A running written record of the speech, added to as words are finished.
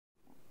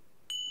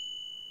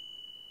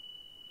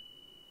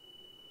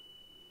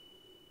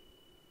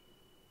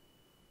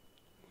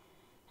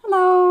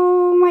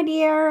my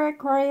dear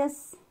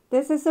Aquarius.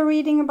 This is a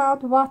reading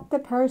about what the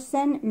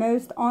person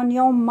most on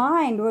your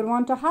mind would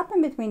want to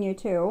happen between you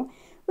two,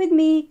 with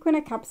me, Queen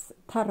of Cups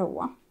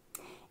Tarot.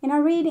 And I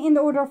read in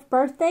the order of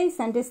birthdays,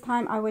 and this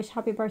time I wish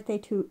happy birthday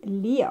to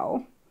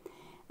Leo.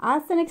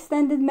 As an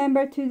extended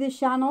member to the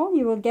channel,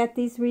 you will get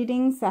these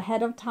readings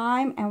ahead of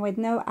time and with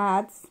no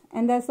ads.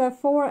 And there's a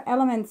 4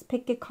 elements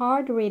pick a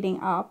card reading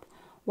up.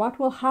 What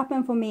will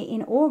happen for me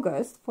in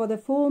August for the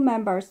full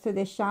members to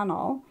this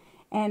channel?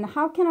 And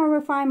how can I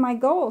refine my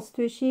goals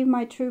to achieve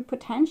my true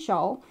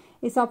potential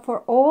is up for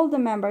all the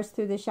members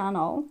to the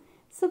channel.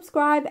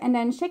 Subscribe and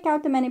then check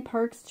out the many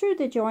perks through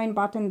the join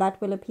button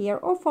that will appear,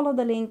 or follow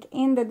the link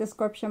in the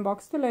description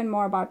box to learn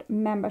more about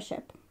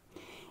membership.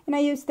 And I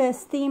use the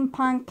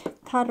Steampunk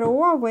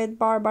Tarot with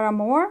Barbara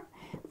Moore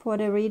for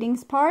the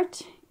readings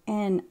part,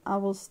 and I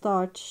will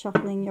start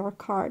shuffling your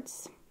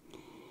cards.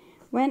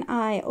 When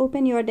I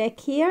open your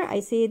deck here,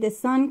 I see the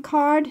Sun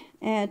card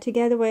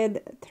together with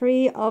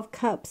 3 of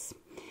Cups.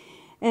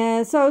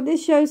 So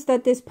this shows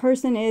that this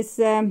person is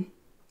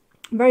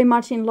very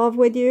much in love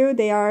with you.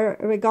 They are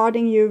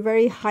regarding you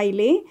very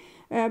highly,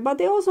 but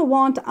they also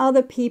want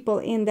other people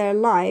in their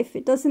life.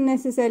 It doesn't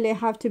necessarily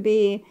have to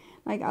be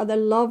like other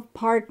love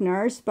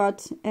partners,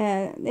 but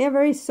they are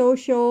very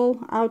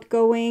social,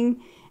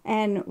 outgoing,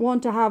 and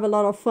want to have a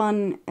lot of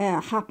fun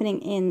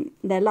happening in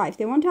their life.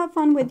 They want to have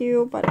fun with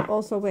you, but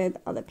also with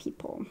other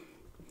people.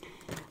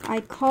 I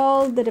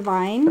call the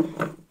Divine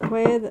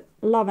with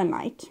Love and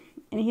Light.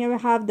 And here we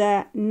have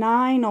the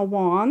 9 of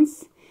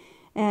Wands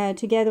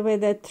together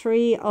with the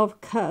 3 of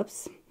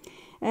Cups.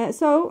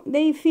 So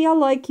they feel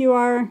like you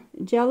are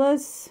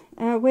jealous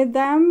with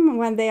them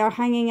when they are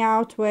hanging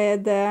out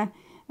with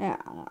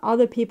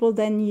other people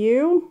than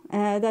you,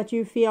 that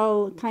you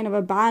feel kind of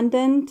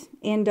abandoned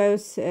in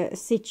those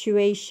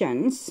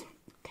situations.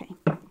 Okay.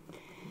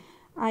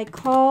 I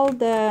call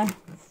the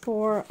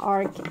 4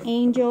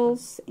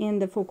 archangels in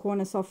the 4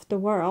 corners of the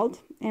world,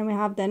 and we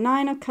have the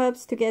 9 of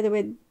Cups together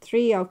with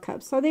 3 of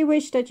Cups. So they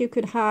wish that you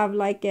could have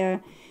like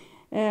a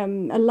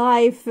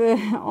life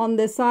on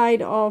the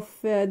side of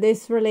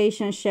this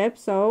relationship.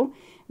 So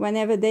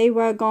whenever they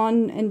were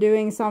gone and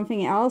doing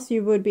something else,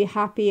 you would be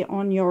happy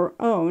on your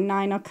own.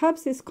 9 of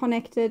Cups is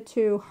connected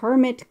to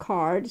Hermit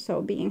card,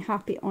 so being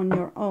happy on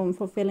your own,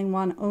 fulfilling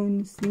one's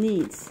own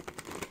needs.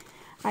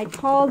 I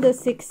call the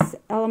 6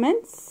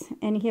 elements,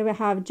 and here we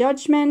have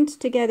Judgment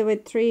together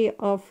with 3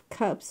 of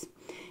Cups.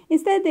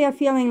 Instead, they are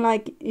feeling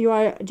like you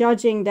are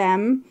judging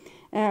them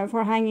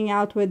for hanging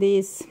out with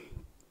these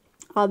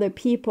other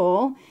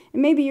people.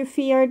 And maybe you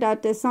fear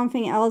that there's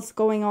something else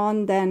going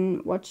on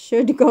than what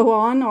should go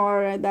on,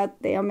 or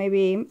that they are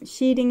maybe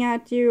cheating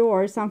at you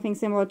or something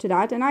similar to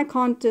that. And I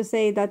can't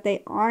say that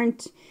they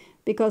aren't,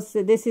 because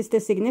this is the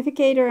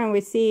significator, and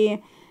we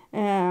see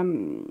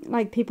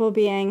like people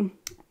being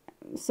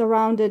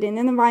surrounded in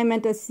an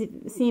environment that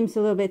seems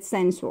a little bit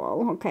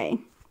sensual. Okay,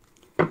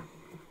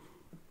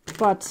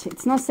 but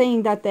it's not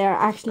saying that they're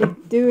actually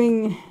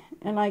doing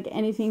like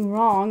anything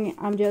wrong.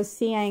 I'm just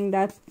seeing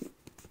that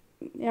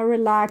they're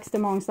relaxed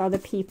amongst other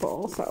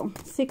people. So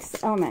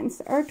 6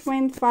 elements: earth,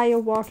 wind, fire,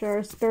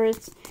 water,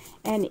 spirit,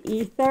 and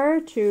ether,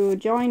 to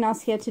join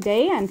us here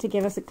today and to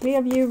give us a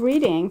clear view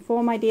reading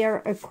for my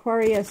dear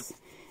Aquarius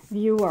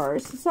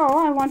viewers. So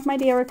I want my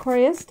dear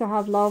Aquarius to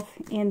have love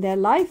in their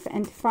life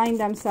and to find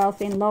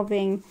themselves in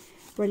loving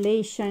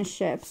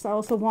relationships. I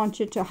also want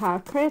you to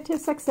have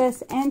creative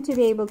success and to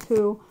be able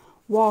to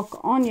walk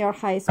on your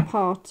highest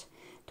path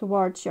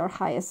towards your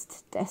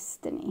highest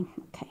destiny.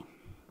 Okay.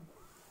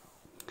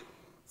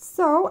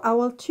 So I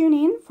will tune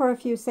in for a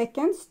few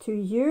seconds to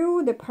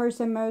you, the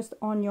person most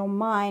on your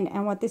mind,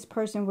 and what this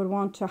person would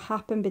want to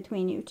happen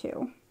between you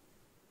two.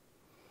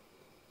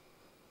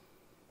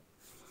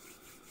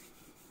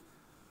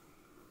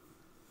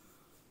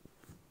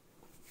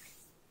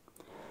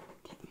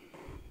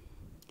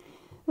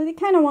 So they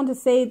kind of want to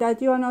say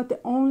that you are not the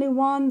only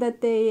one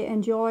that they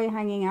enjoy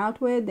hanging out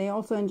with. They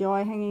also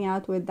enjoy hanging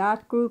out with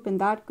that group,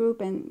 and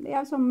they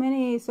have so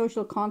many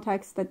social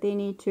contacts that they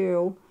need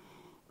to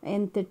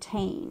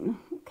entertain.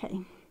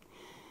 Okay.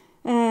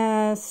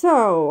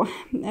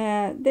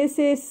 This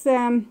is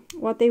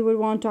what they would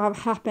want to have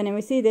happen. And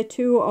we see the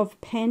 2 of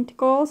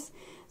Pentacles.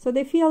 So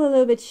they feel a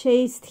little bit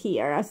chased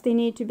here, as they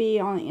need to be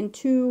in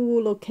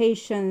 2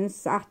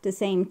 locations at the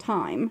same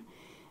time.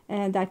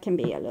 And that can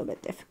be a little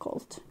bit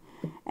difficult.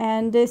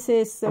 And this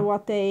is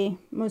what their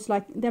most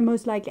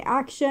likely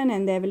action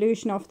and the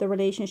evolution of the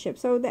relationship.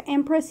 So the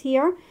Empress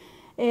here,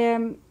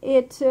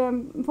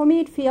 for me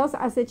it feels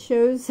as it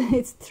shows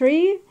it's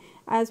 3,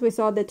 as we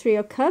saw the 3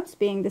 of Cups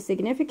being the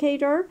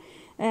significator.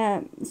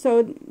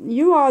 So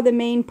you are the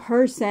main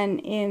person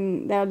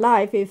in their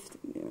life. If,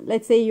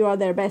 let's say, you are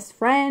their best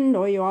friend,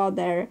 or you are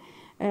their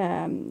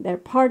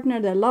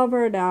partner, their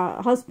lover,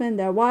 their husband,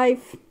 their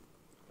wife,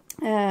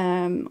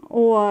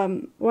 or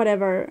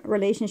whatever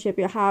relationship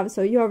you have.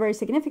 So you are very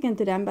significant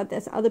to them, but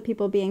there's other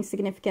people being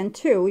significant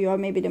too. You are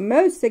maybe the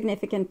most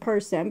significant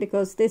person,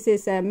 because this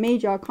is a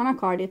major arcana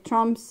card. It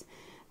trumps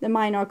the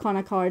minor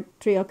arcana card,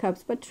 Three of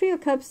Cups. But Three of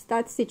Cups,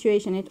 that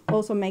situation, it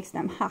also makes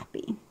them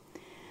happy.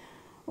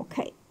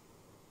 Okay.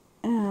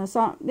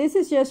 So this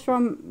is just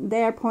from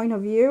their point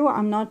of view.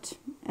 I'm not,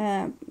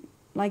 in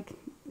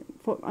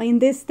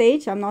this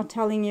stage, I'm not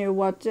telling you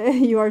what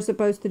you are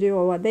supposed to do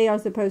or what they are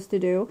supposed to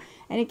do.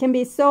 And it can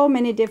be so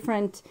many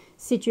different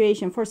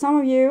situations. For some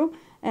of you,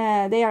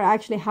 they are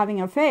actually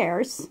having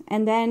affairs,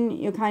 and then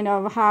you kind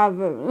of have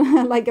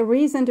like a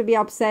reason to be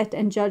upset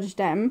and judge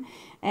them.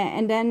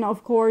 And then,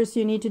 of course,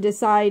 you need to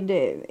decide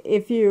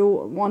if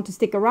you want to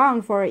stick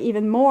around for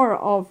even more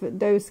of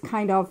those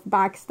kind of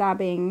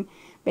backstabbing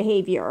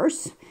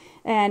behaviors.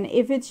 And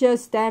if it's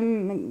just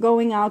them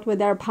going out with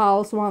their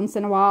pals once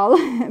in a while,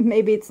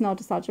 maybe it's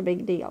not such a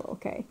big deal,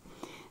 okay?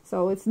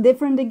 So it's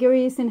different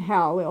degrees in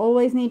hell. We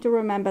always need to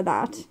remember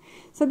that.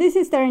 So this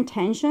is their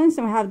intentions.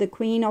 And we have the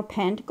Queen of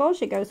Pentacles.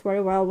 She goes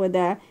very well with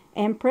the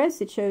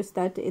Empress. It shows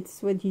that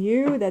it's with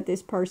you that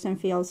this person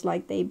feels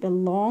like they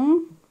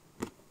belong.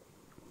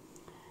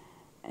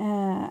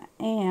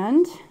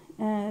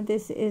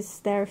 This is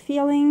their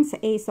feelings.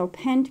 Ace of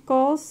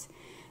Pentacles.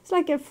 It's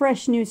like a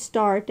fresh new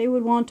start. They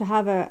would want to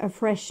have a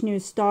fresh new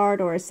start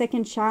or a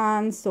second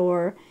chance,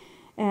 or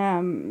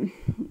be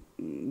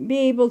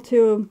able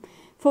to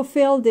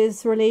fulfill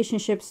these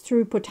relationships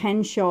through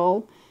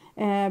potential.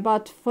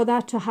 But for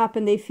that to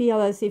happen, they feel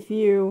as if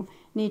you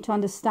need to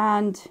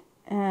understand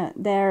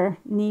their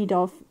need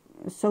of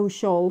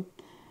social,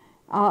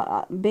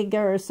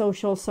 bigger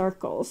social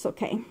circles,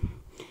 okay?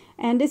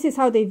 And this is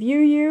how they view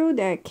you,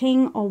 the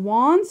King of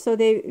Wands. So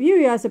they view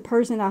you as a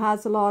person that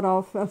has a lot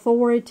of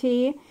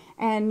authority,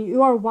 and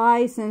you are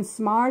wise and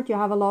smart. You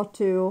have a lot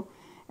to,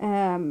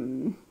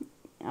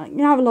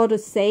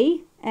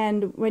 say.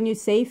 And when you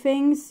say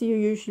things, you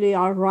usually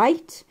are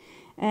right.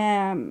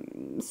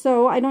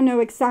 So I don't know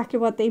exactly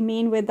what they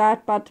mean with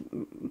that, but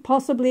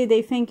possibly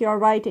they think you're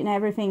right in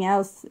everything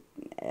else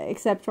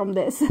except from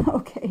this.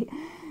 Okay.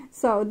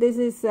 So this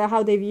is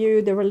how they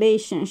view the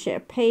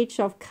relationship. Page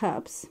of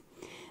Cups.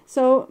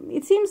 So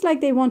it seems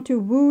like they want to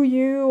woo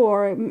you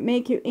or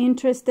make you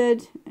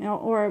interested,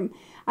 or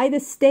either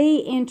stay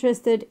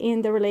interested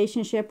in the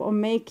relationship or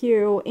make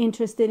you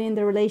interested in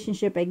the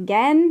relationship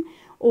again.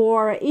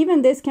 Or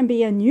even this can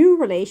be a new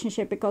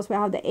relationship, because we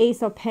have the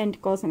Ace of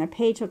Pentacles and a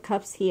Page of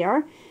Cups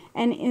here.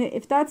 And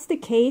if that's the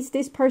case,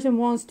 this person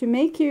wants to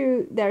make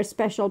you their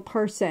special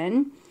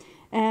person.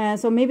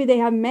 So maybe they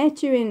have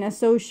met you in a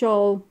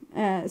social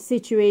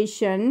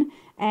situation,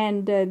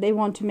 and they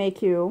want to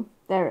make you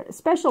their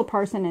special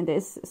person in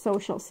these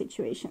social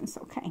situations,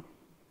 okay?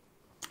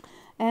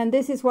 And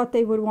this is what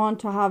they would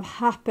want to have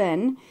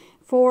happen.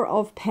 Four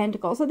of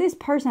Pentacles. So this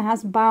person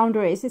has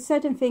boundaries. It's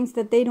certain things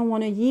that they don't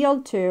want to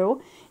yield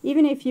to.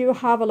 Even if you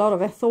have a lot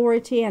of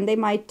authority and they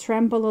might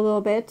tremble a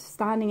little bit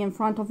standing in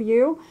front of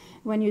you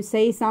when you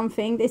say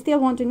something, they still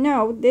want to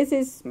know, this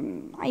is,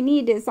 I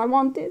need this, I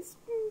want this.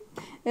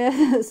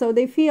 So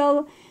they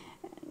feel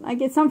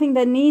like it's something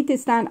they need to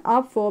stand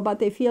up for, but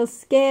they feel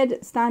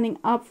scared standing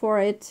up for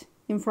it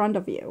in front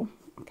of you,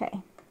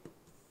 okay?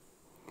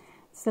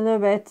 It's a little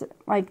bit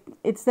like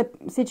it's the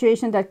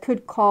situation that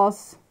could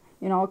cause,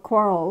 you know, a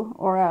quarrel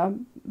or a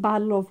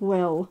battle of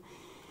will.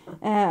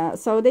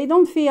 So they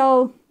don't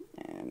feel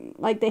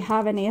like they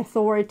have any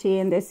authority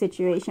in this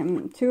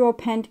situation. Two of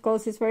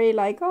Pentacles is very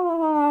like,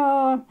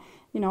 oh,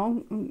 you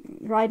know,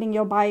 riding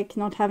your bike,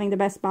 not having the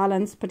best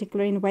balance,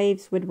 particularly in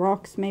waves with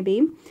rocks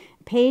maybe.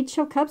 Page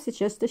of Cups is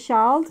just a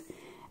child.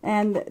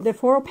 And the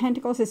Four of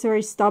Pentacles is a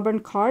very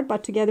stubborn card,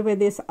 but together with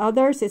these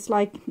others, it's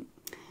like,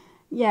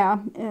 yeah,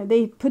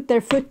 they put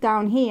their foot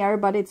down here,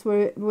 but it's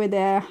with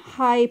a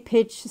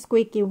high-pitched,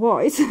 squeaky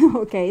voice.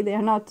 Okay, they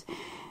are not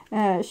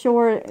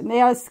sure. They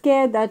are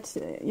scared that,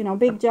 you know,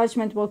 big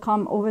judgment will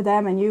come over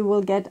them and you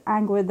will get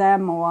angry with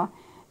them, or,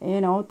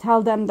 you know,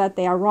 tell them that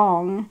they are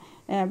wrong.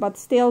 But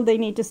still, they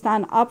need to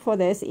stand up for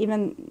this,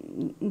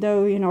 even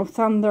though, you know,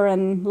 thunder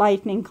and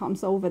lightning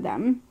comes over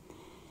them.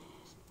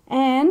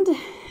 And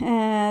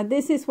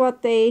this is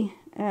what they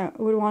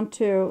would want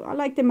to,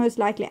 like the most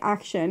likely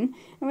action.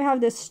 And we have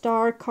the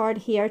Star card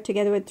here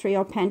together with Three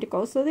of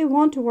Pentacles. So they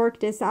want to work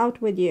this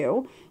out with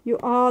you. You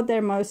are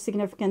their most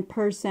significant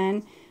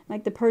person,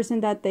 like the person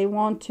that they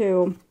want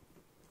to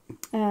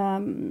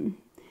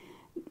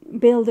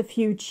build a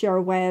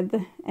future with.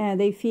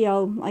 They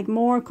feel like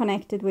more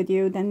connected with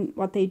you than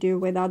what they do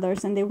with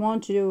others. And they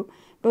want you,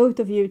 both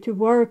of you, to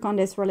work on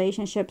this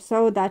relationship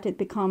so that it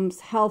becomes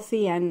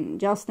healthy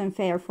and just and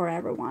fair for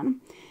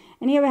everyone.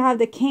 And here we have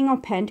the King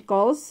of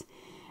Pentacles.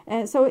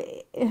 So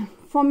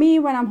for me,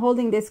 when I'm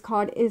holding this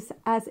card, is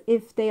as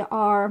if they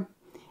are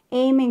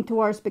aiming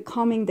towards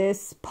becoming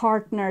this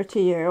partner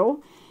to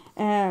you.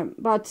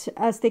 But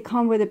as they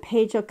come with a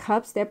Page of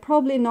Cups, they're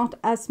probably not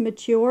as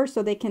mature,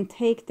 so they can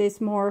take this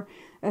more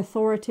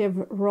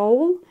authoritative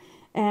role.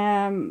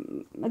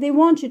 They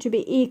want you to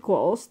be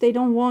equals. They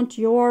don't want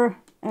your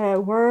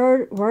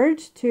word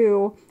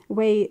to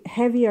weigh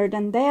heavier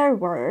than their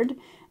word.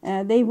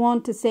 They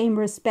want the same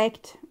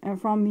respect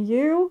from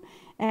you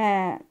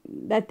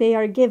that they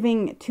are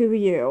giving to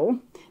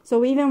you.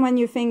 So even when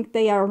you think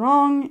they are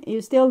wrong,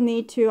 you still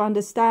need to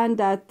understand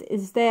that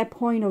it's their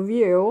point of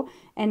view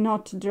and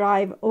not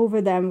drive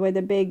over them with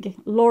a big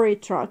lorry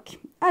truck,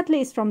 at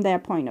least from their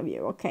point of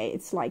view. Okay,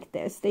 it's like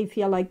this. They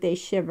feel like they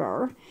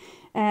shiver.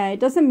 It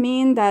doesn't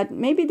mean that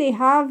maybe they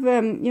have,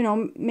 you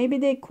know, maybe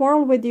they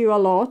quarrel with you a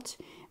lot,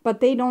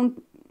 but they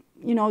don't,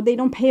 you know, they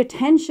don't pay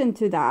attention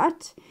to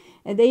that.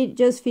 They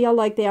just feel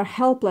like they are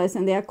helpless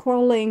and they are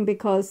quarreling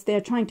because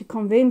they're trying to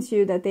convince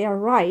you that they are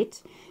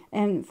right.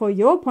 And for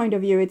your point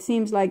of view, it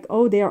seems like,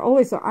 oh, they are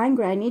always so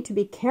angry. I need to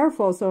be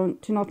careful so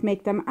to not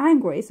make them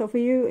angry. So for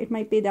you, it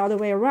might be the other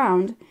way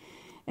around.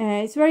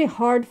 It's very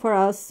hard for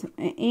us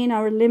in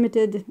our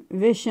limited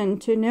vision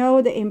to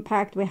know the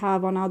impact we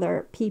have on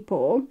other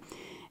people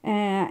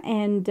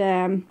and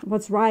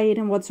what's right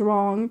and what's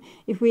wrong.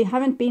 If we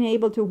haven't been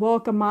able to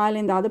walk a mile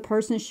in the other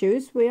person's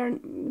shoes, we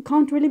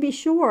can't really be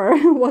sure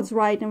what's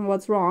right and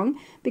what's wrong,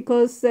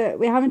 because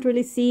we haven't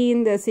really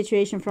seen the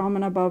situation from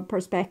an above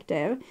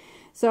perspective.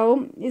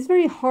 So it's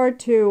very hard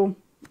to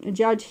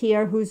judge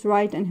here who's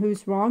right and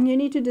who's wrong. You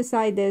need to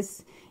decide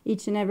this,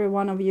 each and every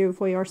one of you,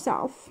 for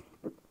yourself.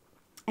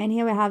 And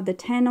here we have the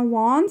 10 of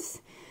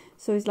Wands.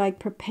 So it's like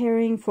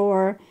preparing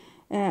for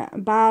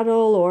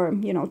battle, or,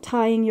 you know,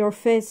 tying your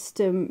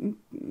fist,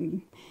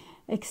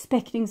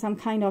 expecting some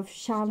kind of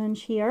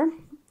challenge here.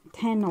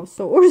 10 of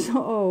Swords.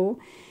 Oh,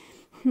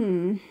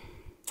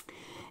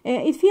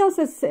 it feels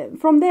as,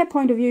 from their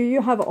point of view,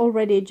 you have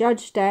already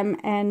judged them,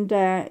 and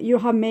you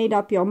have made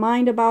up your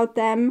mind about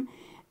them,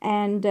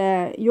 and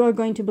you are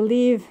going to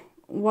believe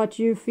what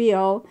you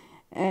feel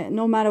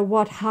no matter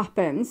what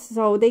happens.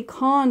 So they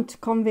can't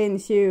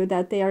convince you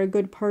that they are a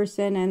good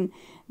person and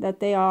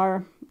that they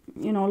are,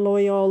 you know,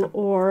 loyal,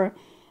 or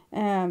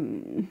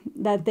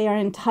that they are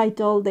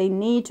entitled. They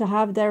need to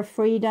have their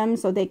freedom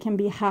so they can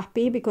be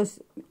happy, because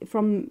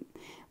from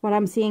what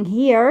I'm seeing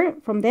here,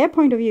 from their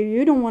point of view,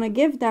 you don't want to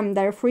give them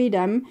their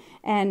freedom,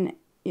 and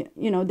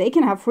you know, they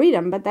can have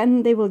freedom, but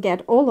then they will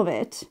get all of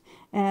it.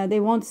 They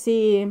won't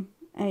see,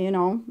 you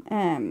know,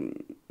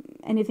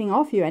 anything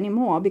of you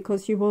anymore,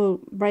 because you will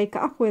break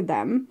up with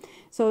them.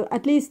 So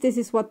at least this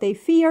is what they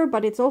fear,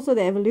 but it's also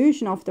the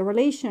evolution of the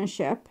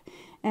relationship,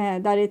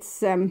 that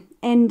it's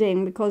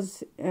ending,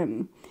 because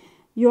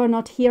you are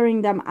not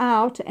hearing them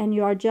out, and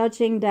you are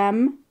judging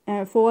them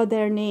for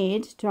their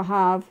need to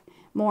have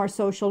more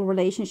social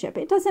relationship.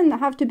 It doesn't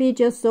have to be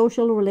just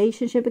social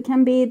relationship. It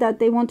can be that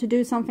they want to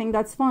do something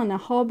that's fun, a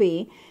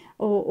hobby,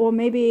 or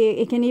maybe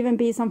it can even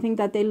be something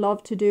that they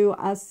love to do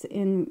as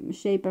in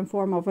shape and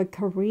form of a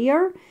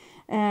career.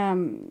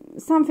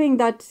 Something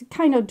that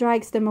kind of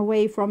drags them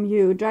away from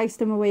you, drags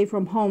them away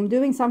from home,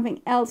 doing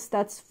something else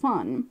that's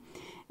fun,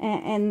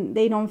 and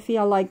they don't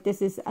feel like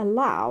this is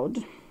allowed.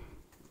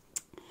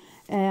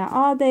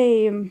 Are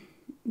they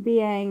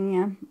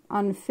being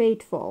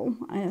unfaithful?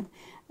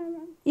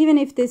 Even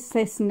if this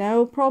says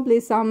no, probably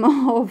some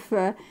of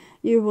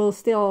you will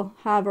still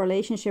have a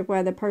relationship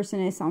where the person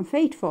is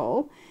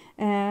unfaithful.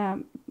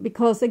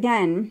 Because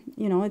again,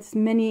 you know, it's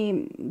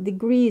many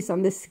degrees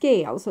on the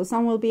scale. So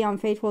some will be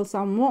unfaithful,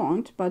 some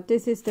won't. But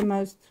this is the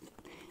most,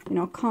 you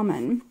know,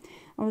 common.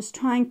 I was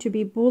trying to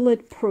be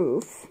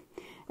bulletproof.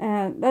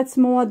 That's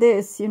more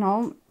this, you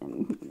know,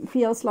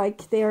 feels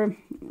like they're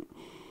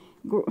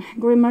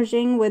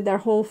grimacing with their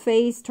whole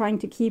face, trying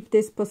to keep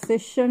this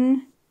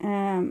position.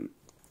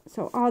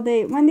 So are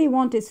they, when they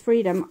want this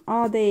freedom,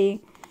 are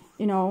they,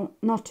 you know,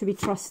 not to be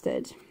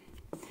trusted?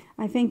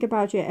 I think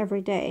about you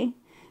every day.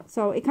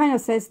 So it kind of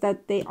says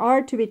that they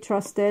are to be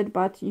trusted,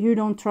 but you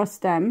don't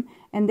trust them.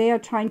 And they are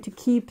trying to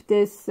keep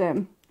this,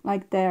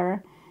 like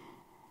their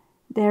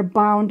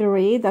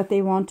boundary, that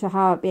they want to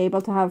have, be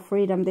able to have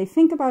freedom. They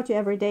think about you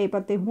every day,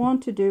 but they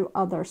want to do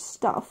other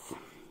stuff.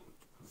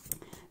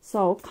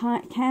 So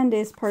can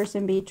this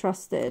person be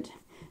trusted?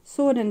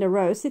 Sword and the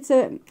Rose.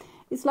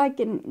 It's like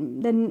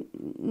the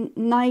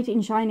knight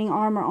in shining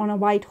armor on a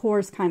white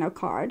horse kind of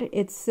card.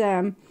 It's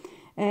a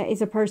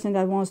person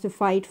that wants to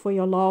fight for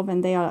your love,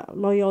 and they are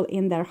loyal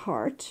in their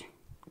heart.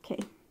 Okay.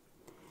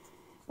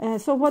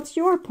 So what's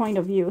your point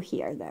of view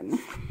here then?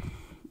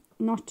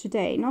 Not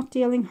today. Not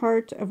dealing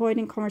hurt,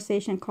 avoiding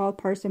conversation, call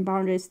person,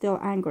 boundaries, still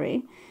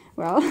angry.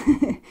 Well,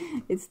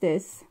 it's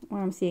this, what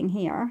I'm seeing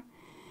here.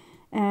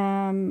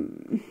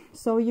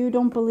 So you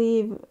don't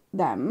believe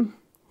them.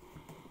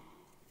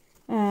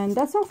 And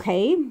that's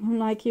okay.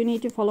 Like, you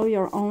need to follow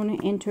your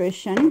own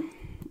intuition,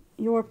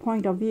 your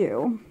point of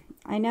view.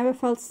 I never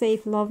felt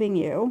safe loving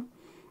you.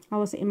 I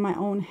was in my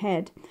own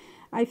head.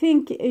 I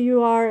think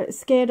you are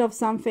scared of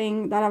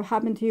something that have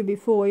happened to you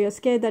before. You're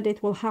scared that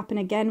it will happen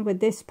again with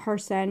this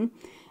person.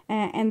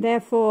 And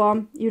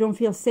therefore, you don't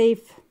feel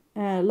safe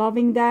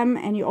loving them.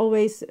 And you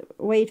always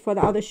wait for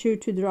the other shoe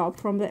to drop,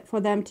 for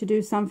them to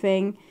do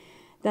something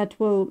that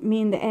will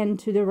mean the end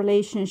to the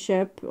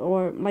relationship,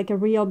 or like a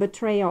real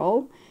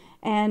betrayal.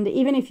 And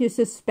even if you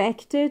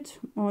suspect it,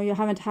 or you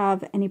haven't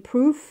have any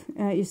proof,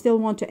 you still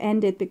want to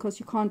end it, because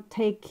you can't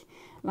take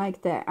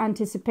like the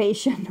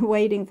anticipation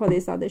waiting for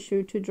this other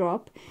shoe to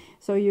drop.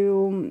 So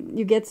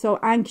you get so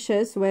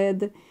anxious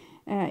with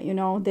you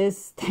know,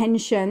 this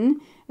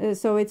tension.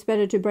 So it's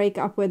better to break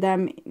up with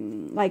them,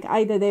 like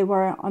either they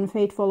were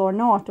unfaithful or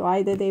not, or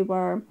either they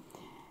were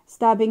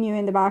stabbing you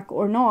in the back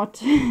or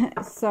not,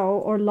 so,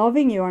 or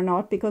loving you or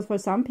not, because for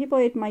some people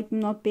it might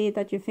not be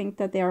that you think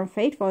that they are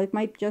unfaithful, it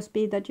might just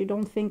be that you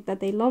don't think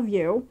that they love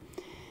you.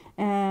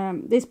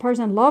 This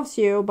person loves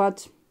you,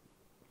 but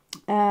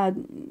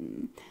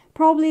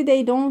probably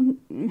they don't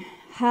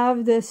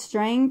have the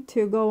strength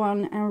to go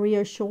on and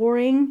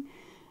reassuring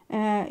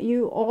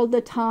you all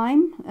the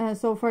time.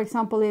 So for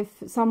example,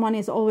 if someone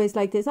is always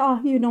like this, oh,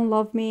 you don't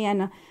love me,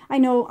 and I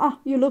know,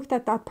 you looked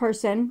at that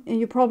person and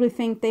you probably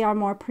think they are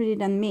more pretty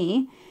than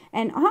me,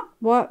 and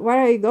where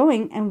are you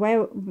going, and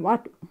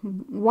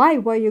why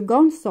were you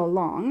gone so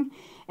long,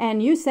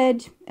 and you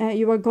said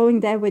you were going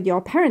there with your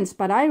parents,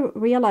 but I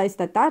realized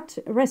that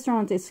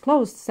restaurant is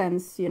closed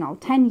since, you know,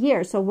 10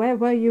 years, so where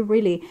were you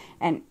really,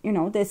 and you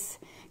know, this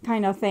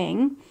kind of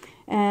thing.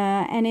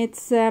 And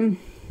it's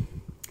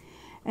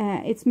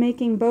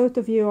making both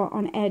of you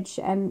on edge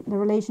and the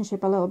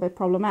relationship a little bit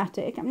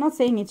problematic. I'm not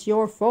saying it's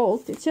your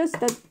fault. It's just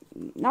that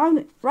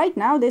right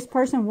now, this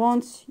person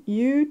wants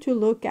you to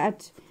look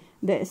at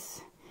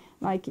this,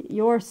 like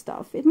your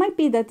stuff. It might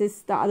be that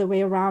it's the other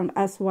way around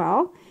as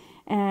well.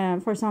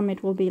 For some,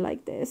 it will be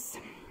like this.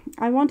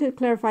 I want to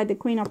clarify the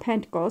Queen of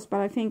Pentacles,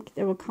 but I think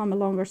there will come a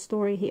longer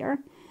story here.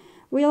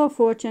 Wheel of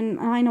Fortune,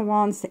 Nine of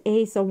Wands,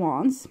 Ace of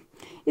Wands.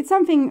 It's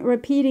something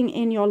repeating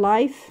in your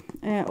life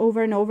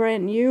over and over,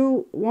 and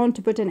you want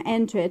to put an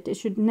end to it. It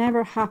should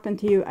never happen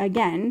to you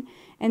again,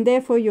 and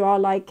therefore you are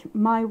like,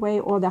 my way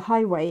or the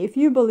highway. If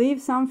you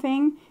believe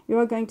something, you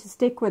are going to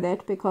stick with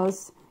it,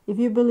 because if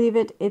you believe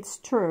it, it's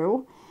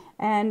true.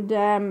 And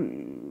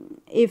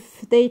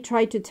if they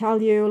try to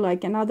tell you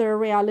like another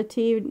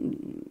reality,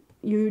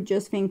 you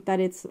just think that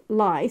it's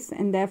lies,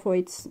 and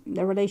therefore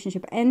the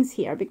relationship ends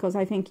here, because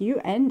I think you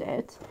end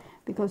it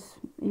because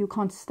you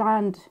can't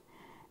stand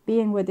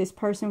being with this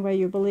person where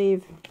you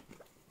believe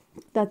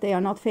that they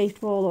are not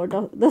faithful or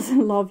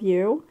doesn't love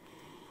you.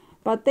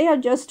 But they are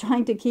just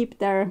trying to keep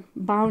their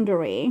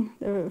boundary.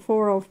 The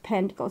Four of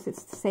Pentacles,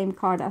 it's the same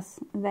card as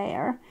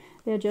there.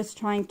 They're just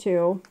trying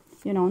to,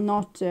 you know,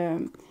 not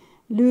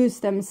lose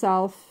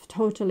themselves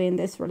totally in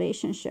this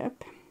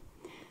relationship.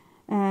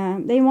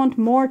 They want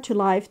more to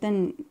life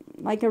than,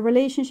 like, a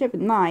relationship,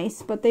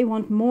 nice, but they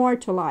want more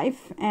to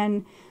life.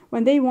 And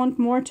when they want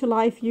more to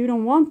life, you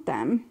don't want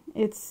them.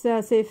 It's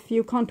as if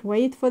you can't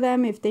wait for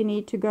them if they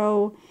need to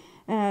go,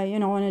 you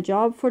know, on a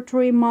job for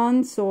 3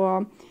 months,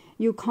 or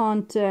you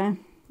can't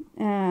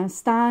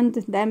stand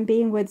them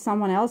being with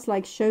someone else,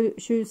 like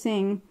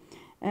choosing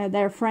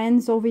their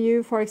friends over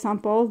you, for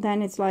example.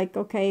 Then it's like,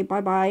 okay,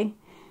 bye-bye.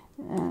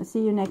 See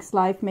you next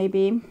life,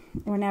 maybe,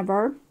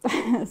 whenever.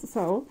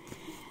 So,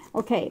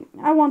 okay,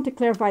 I want to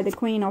clarify the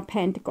Queen of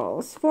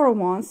Pentacles. Four of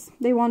Wands,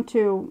 they want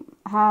to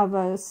have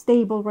a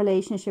stable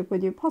relationship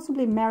with you,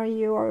 possibly marry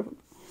you, or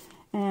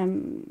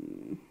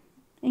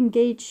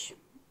engage,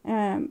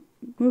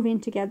 move in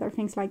together,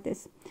 things like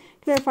this.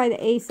 Clarify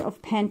the Ace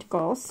of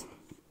Pentacles.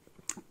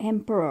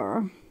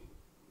 Emperor.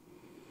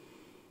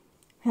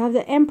 We have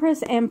the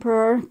Empress,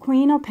 Emperor,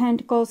 Queen of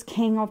Pentacles,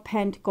 King of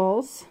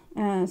Pentacles.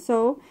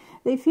 So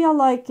they feel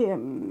like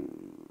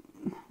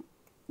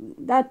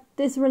that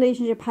this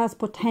relationship has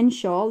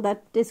potential,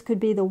 that this could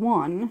be the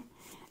one,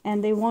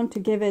 and they want to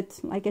give it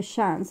like a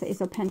chance.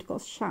 Ace of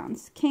Pentacles,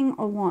 chance. King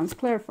of Wands,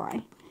 clarify.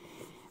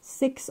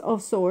 Six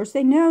of Swords.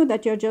 They know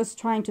that you're just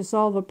trying to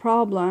solve a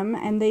problem,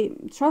 and they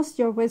trust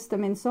your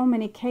wisdom in so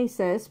many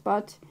cases.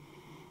 But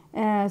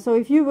so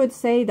if you would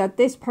say that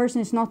this person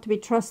is not to be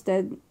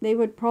trusted, they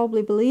would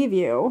probably believe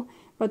you.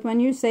 But when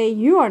you say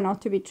you are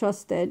not to be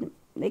trusted,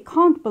 they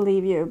can't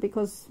believe you,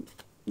 because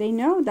they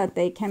know that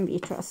they can be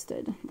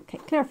trusted. Okay,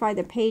 clarify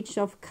the Page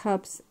of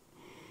Cups.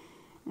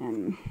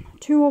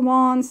 Two of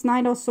Wands,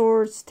 Knight of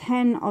Swords,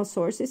 Ten of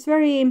Swords. It's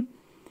very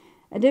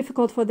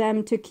difficult for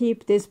them to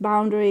keep this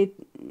boundary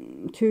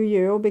to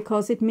you,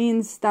 because it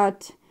means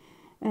that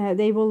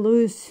they will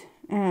lose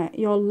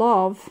your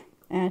love.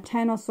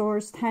 Ten of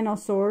Swords, Ten of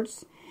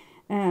Swords.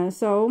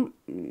 So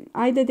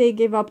either they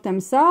give up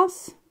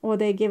themselves, or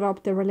they give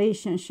up the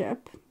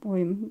relationship, or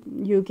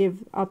you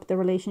give up the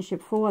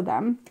relationship for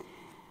them.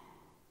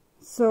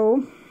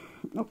 So,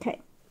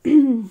 okay.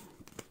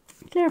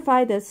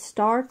 Clarify the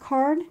Star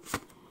card.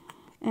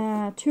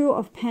 Two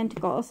of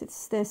Pentacles,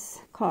 it's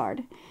this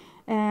card.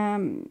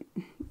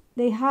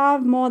 They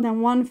have more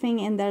than one thing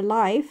in their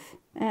life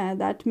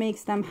that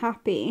makes them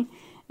happy,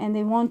 and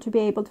they want to be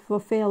able to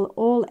fulfill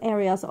all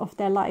areas of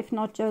their life,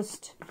 not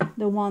just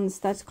the ones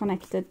that's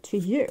connected to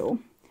you.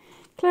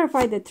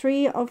 Clarify the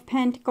Three of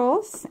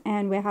Pentacles,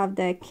 and we have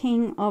the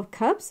King of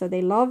Cups. So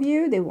they love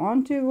you, they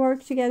want to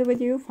work together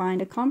with you,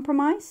 find a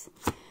compromise.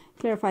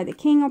 Clarify the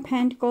King of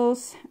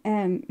Pentacles,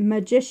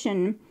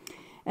 Magician.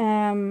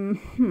 I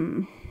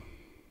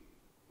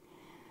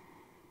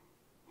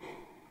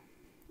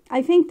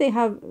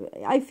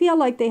feel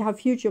like they have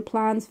future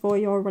plans for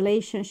your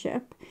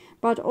relationship,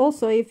 But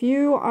also, if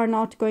you are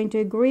not going to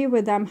agree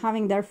with them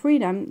having their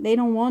freedom, they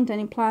don't want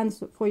any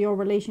plans for your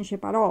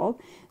relationship at all.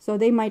 So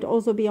they might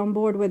also be on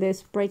board with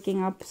this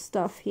breaking up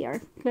stuff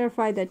here.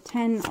 Clarify the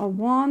 10 of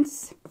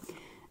Wands.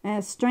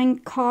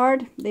 Strength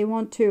card. They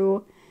want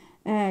to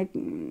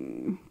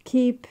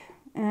keep...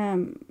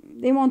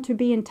 they want to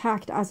be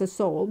intact as a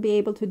soul. Be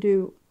able to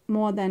do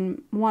more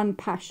than one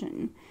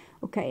passion.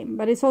 Okay,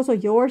 but it's also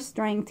your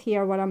strength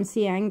here, what I'm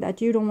seeing,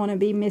 that you don't want to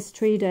be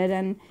mistreated,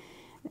 and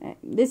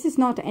this is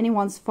not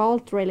anyone's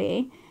fault,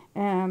 really.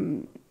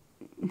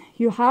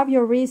 You have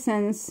your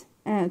reasons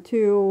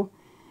to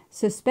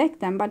suspect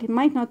them, but it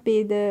might not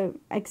be the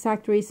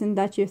exact reason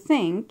that you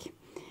think.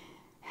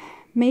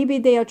 Maybe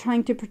they are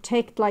trying to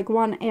protect like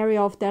one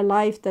area of their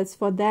life that's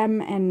for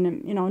them,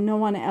 and you know, no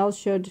one else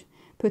should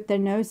put their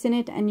nose in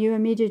it, and you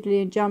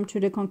immediately jump to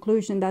the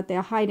conclusion that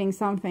they're hiding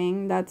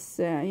something that's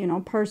you know,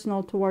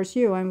 personal towards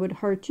you and would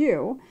hurt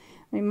you.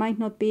 It might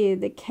not be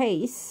the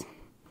case.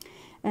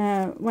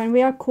 When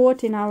we are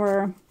caught in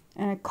our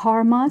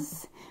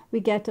karmas,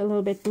 we get a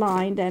little bit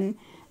blind, and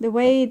the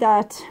way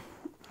that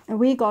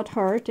we got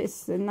hurt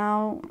is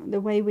now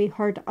the way we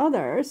hurt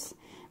others.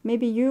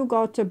 Maybe you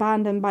got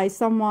abandoned by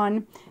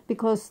someone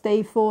because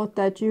they thought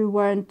that you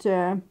weren't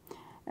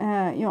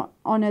you know,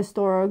 honest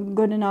or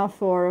good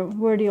enough or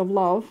worthy of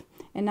love,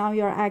 and now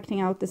you're acting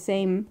out the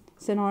same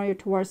scenario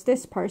towards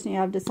this person. You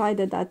have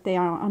decided that they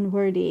are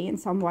unworthy in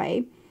some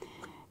way.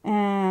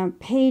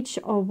 Page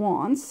of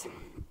Wands.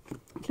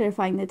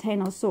 Clarifying the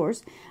 10 of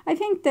Swords. I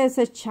think there's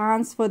a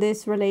chance for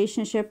this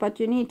relationship, but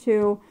you need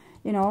to,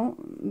 you know,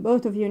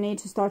 both of you need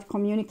to start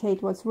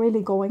communicate what's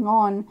really going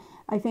on.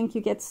 I think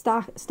you get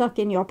stuck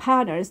in your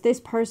patterns. This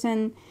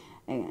person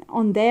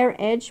on their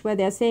edge, where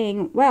they're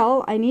saying,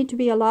 well, I need to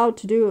be allowed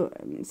to do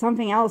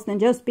something else than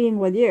just being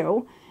with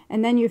you.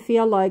 And then you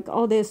feel like,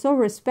 oh, they're so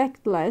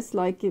respectless,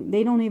 like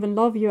they don't even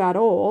love you at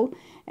all.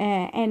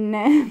 And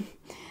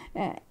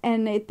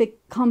it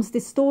becomes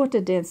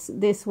distorted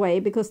this way,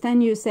 because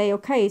then you say,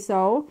 okay,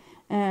 so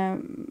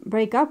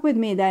break up with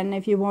me then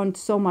if you want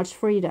so much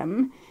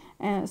freedom.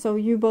 So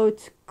you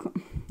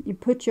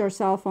put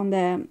yourself on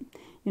the,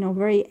 you know,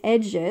 very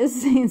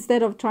edges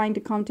instead of trying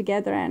to come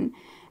together and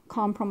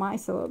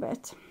compromise a little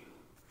bit.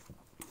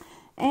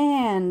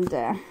 And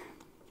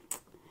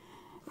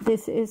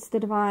this is the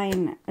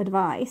divine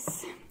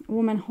advice.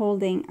 Woman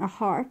holding a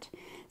heart.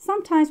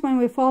 Sometimes when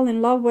we fall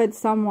in love with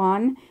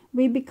someone,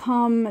 we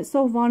become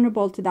so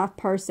vulnerable to that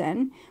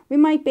person. We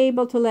might be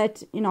able to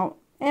let, you know,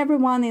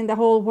 everyone in the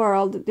whole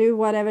world do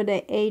whatever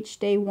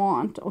they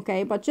want,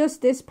 okay? But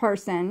just this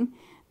person,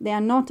 they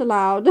are not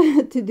allowed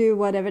to do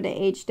whatever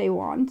they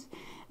want,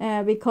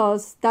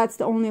 because that's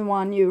the only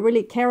one you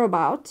really care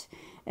about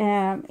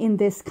in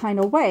this kind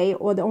of way,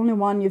 or the only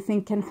one you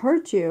think can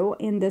hurt you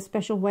in the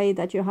special way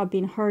that you have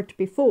been hurt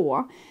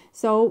before.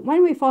 So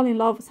when we fall in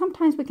love,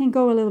 sometimes we can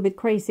go a little bit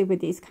crazy with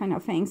these kind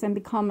of things and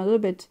become a little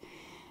bit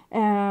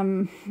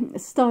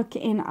stuck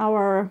in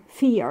our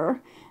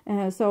fear.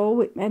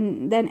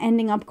 And then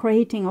ending up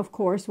creating, of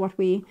course, what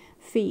we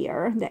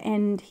fear, the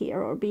end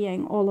here, or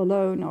being all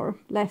alone or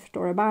left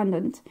or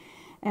abandoned.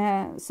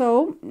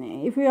 So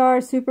if we are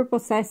super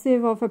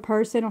possessive of a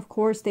person, of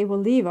course they will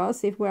leave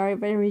us. If we are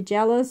very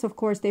jealous, of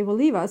course they will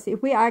leave us.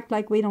 If we act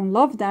like we don't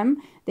love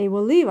them, they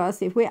will leave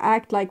us. If we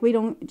act like we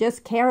don't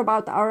just care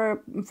about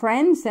our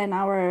friends and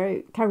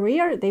our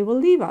career, they will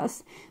leave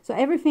us. So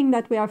everything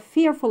that we are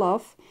fearful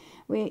of,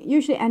 we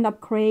usually end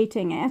up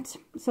creating it.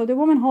 So the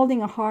woman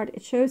holding a heart,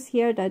 it shows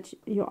here that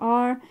you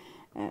are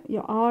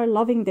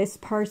loving this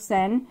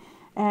person,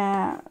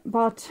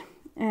 but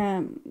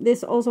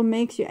this also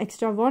makes you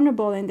extra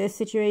vulnerable in this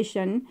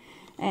situation,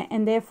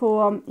 and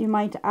therefore you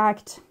might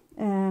act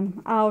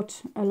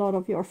out a lot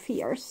of your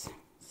fears.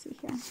 Let's see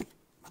here.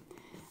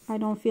 I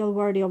don't feel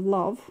worthy of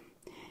love.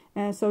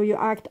 So you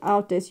act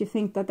out this. You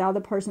think that the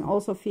other person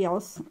also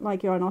feels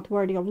like you are not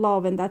worthy of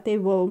love, and that they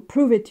will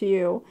prove it to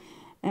you,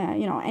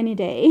 you know, any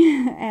day.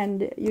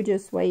 And you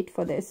just wait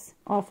for this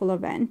awful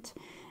event,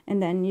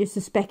 and then you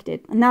suspect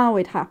it. Now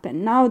it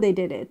happened. Now they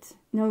did it.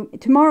 No,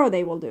 tomorrow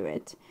they will do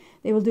it.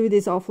 They will do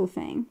this awful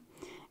thing.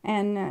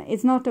 And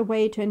it's not a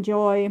way to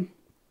enjoy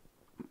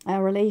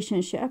a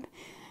relationship.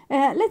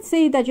 Let's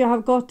say that you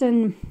have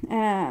gotten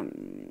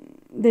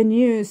the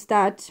news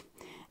that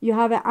you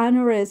have an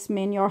aneurysm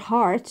in your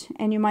heart,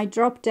 and you might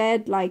drop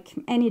dead like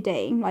any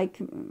day, like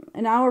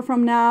an hour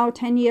from now,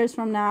 10 years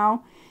from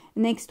now,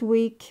 next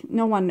week,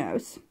 no one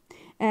knows.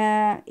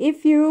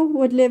 If you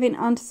would live in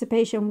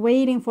anticipation,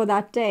 waiting for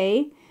that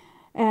day,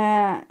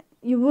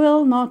 you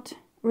will not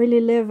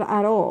really live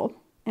at all.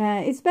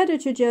 It's better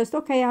to just,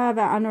 okay, I have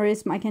an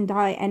aneurysm, I can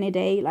die any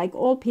day. Like,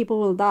 all people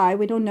will die.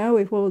 We don't know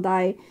if we'll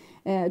die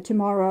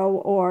tomorrow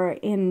or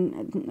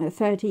in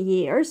 30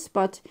 years.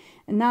 But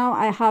now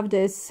I have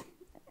this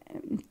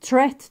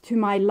threat to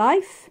my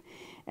life,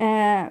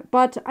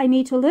 but I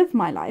need to live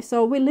my life.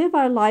 So we live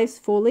our lives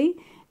fully,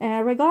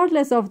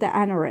 regardless of the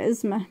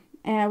aneurysm.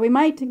 We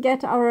might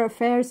get our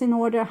affairs in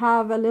order,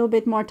 have a little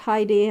bit more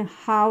tidy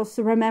house,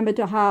 remember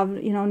to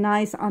have, you know,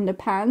 nice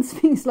underpants,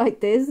 things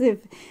like this, if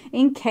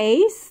in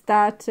case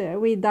that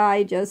we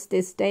die just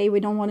this day. We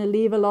don't want to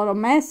leave a lot of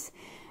mess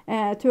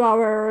to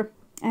our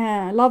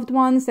loved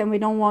ones, and we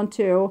don't want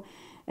to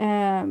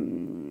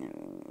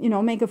you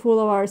know, make a fool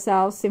of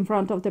ourselves in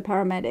front of the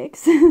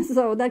paramedics.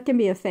 So that can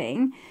be a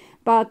thing.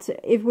 But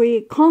if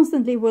we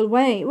constantly will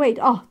wait,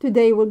 oh,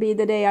 today will be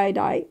the day I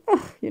die,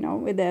 you know,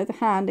 with the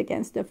hand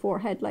against the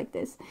forehead like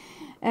this,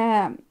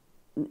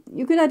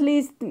 you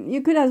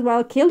could as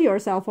well kill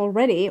yourself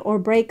already, or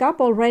break up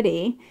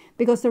already,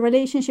 because the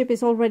relationship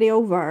is already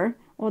over,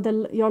 or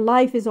your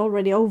life is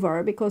already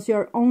over, because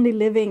you're only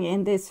living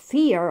in this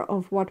fear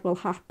of what will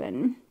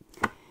happen.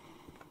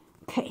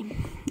 Okay,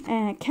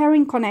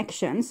 caring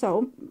connection.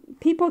 So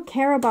people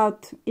care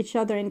about each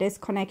other in this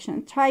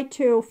connection. Try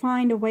to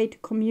find a way to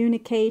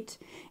communicate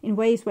in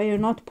ways where you're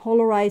not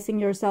polarizing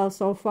yourself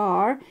so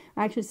far.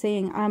 Actually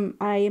saying,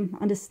 I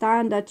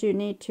understand that you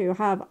need to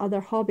have other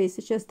hobbies.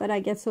 It's just that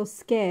I get so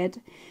scared.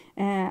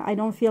 I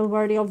don't feel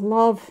worthy of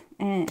love.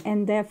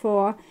 And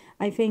therefore,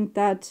 I think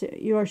that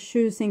you are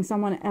choosing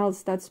someone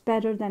else that's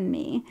better than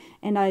me.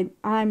 And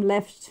I'm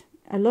left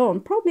alone.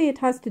 Probably it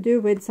has to do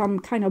with some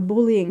kind of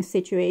bullying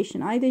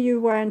situation. Either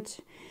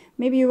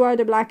maybe you were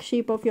the black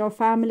sheep of your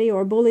family,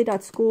 or bullied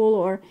at school,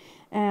 or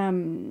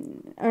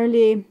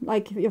early,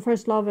 like your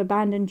first love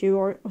abandoned you,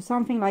 or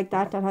something like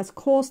that has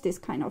caused this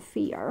kind of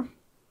fear.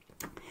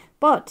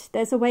 But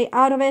there's a way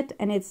out of it,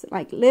 and it's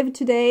like, live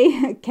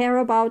today, care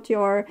about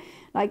your,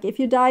 like, if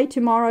you die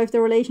tomorrow, if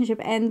the relationship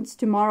ends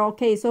tomorrow,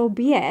 okay, so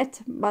be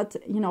it. But,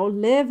 you know,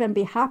 live and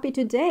be happy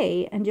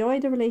today. Enjoy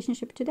the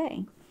relationship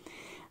today.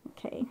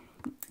 Okay.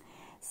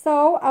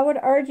 So I would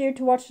urge you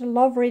to watch the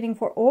love reading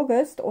for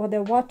August, or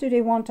the what do they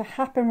want to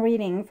happen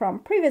reading from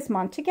previous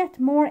month, to get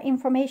more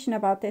information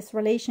about this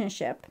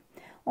relationship.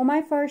 On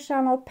my first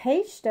channel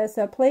page, there's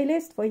a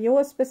playlist for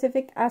your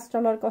specific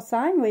astrological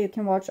sign, where you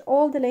can watch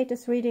all the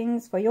latest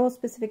readings for your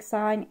specific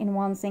sign in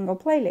one single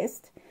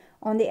playlist.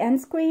 On the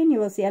end screen, you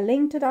will see a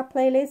link to that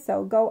playlist,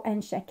 so go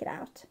and check it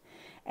out.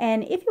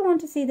 And if you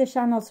want to see the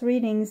channel's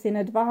readings in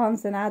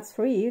advance and ads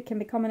free, you can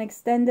become an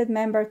extended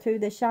member to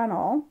the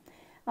channel.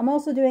 I'm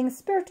also doing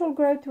spiritual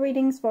growth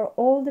readings for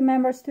all the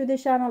members to the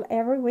channel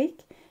every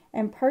week,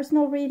 and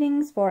personal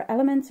readings for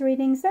elements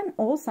readings and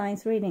all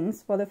signs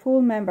readings for the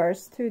full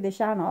members to the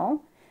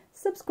channel.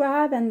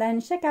 Subscribe and then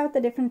check out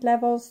the different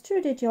levels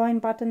through the join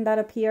button that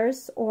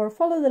appears, or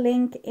follow the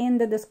link in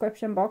the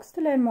description box to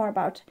learn more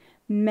about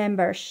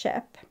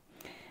membership.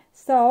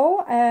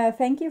 So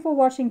thank you for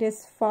watching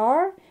this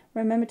far.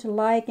 Remember to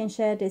like and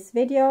share this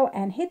video,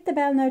 and hit the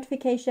bell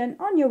notification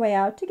on your way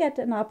out to get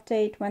an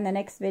update when the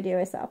next video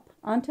is up.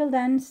 Until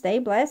then, stay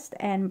blessed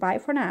and bye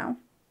for now.